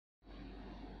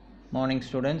Morning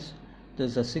students,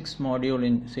 this is a sixth module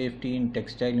in safety in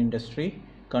textile industry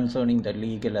concerning the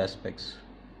legal aspects.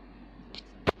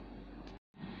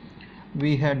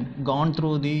 We had gone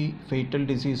through the fatal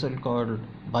disease called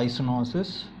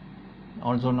bisonosis,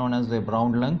 also known as the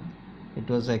brown lung. It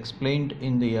was explained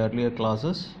in the earlier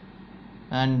classes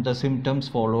and the symptoms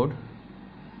followed.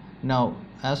 Now,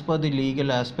 as per the legal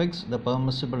aspects, the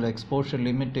permissible exposure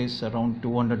limit is around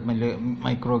 200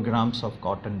 micrograms of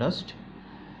cotton dust.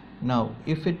 Now,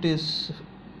 if it is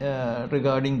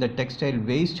regarding the textile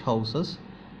waste houses,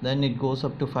 then it goes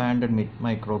up to 500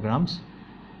 micrograms,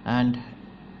 and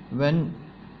when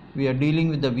we are dealing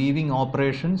with the weaving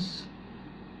operations,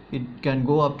 it can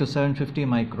go up to 750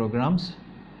 micrograms,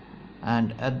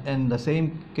 and in the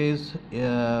same case,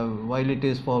 while it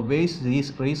is for waste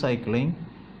recycling,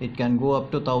 it can go up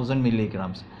to 1000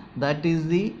 milligrams. That is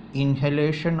the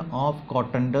inhalation of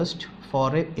cotton dust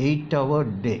for a 8-hour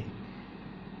day.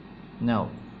 Now,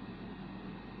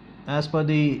 as per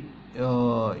the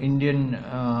Indian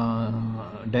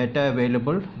data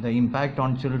available, the impact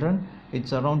on children,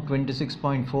 it's around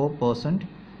 26.4%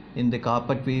 in the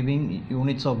carpet weaving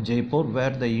units of Jaipur, where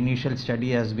the initial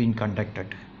study has been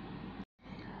conducted.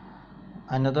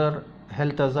 Another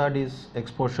health hazard is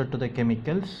exposure to the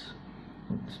chemicals,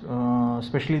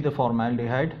 especially the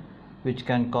formaldehyde, which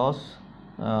can cause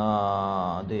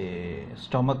the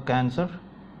stomach cancer.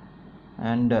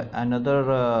 And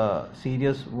another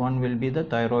serious one will be the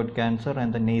thyroid cancer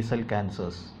and the nasal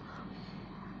cancers.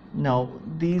 Now,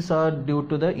 these are due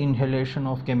to the inhalation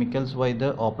of chemicals while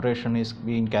the operation is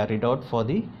being carried out for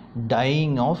the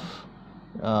dyeing of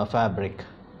fabric.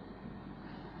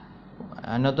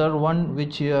 Another one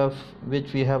which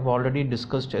we have already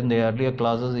discussed in the earlier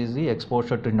classes is the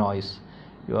exposure to noise.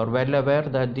 You are well aware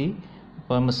that the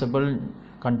permissible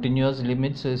continuous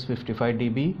limits is 55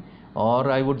 dB,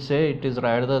 or I would say it is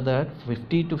rather that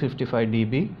 50 to 55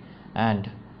 dB,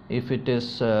 and if it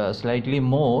is slightly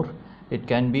more, it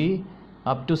can be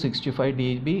up to 65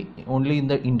 dB only in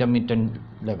the intermittent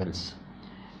levels.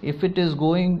 If it is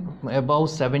going above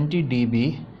 70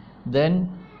 dB, then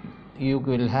you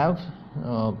will have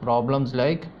problems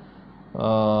like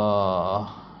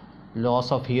loss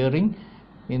of hearing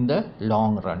in the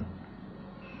long run.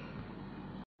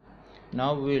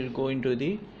 Now we will go into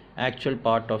the actual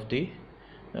part of the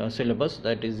syllabus,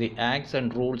 that is the acts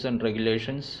and rules and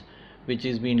regulations which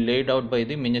is being laid out by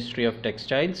the Ministry of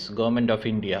Textiles, Government of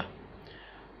India.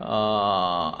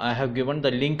 I have given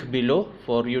the link below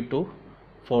for you to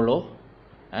follow,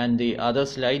 and the other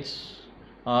slides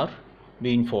are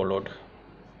being followed.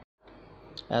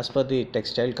 As per the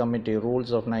Textile Committee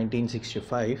rules of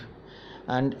 1965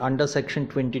 and under section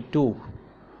 22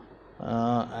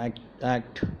 Act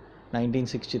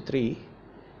 1963,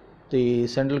 the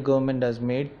central government has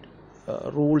made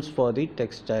rules for the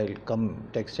textile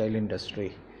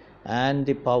industry, and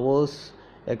the powers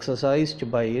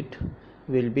exercised by it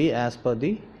will be as per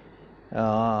the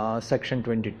section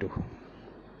 22.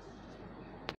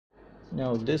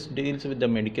 Now, this deals with the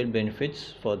medical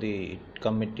benefits for the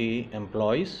committee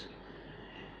employees,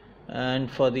 and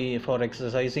for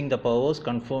exercising the powers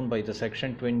confirmed by the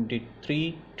section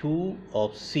 23(2)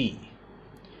 of C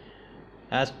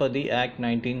as per the Act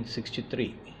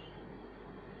 1963.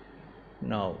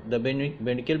 Now, the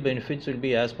medical benefits will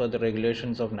be as per the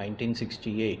regulations of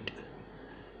 1968.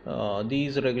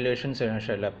 These regulations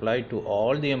shall apply to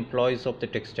all the employees of the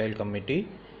textile committee,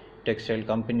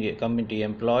 committee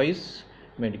employees,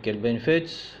 medical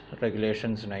benefits,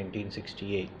 regulations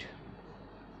 1968.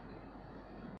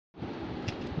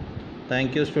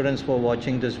 Thank you students for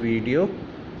watching this video.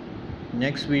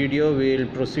 Next video we will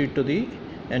proceed to the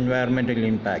environmental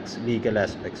impacts, legal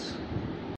aspects.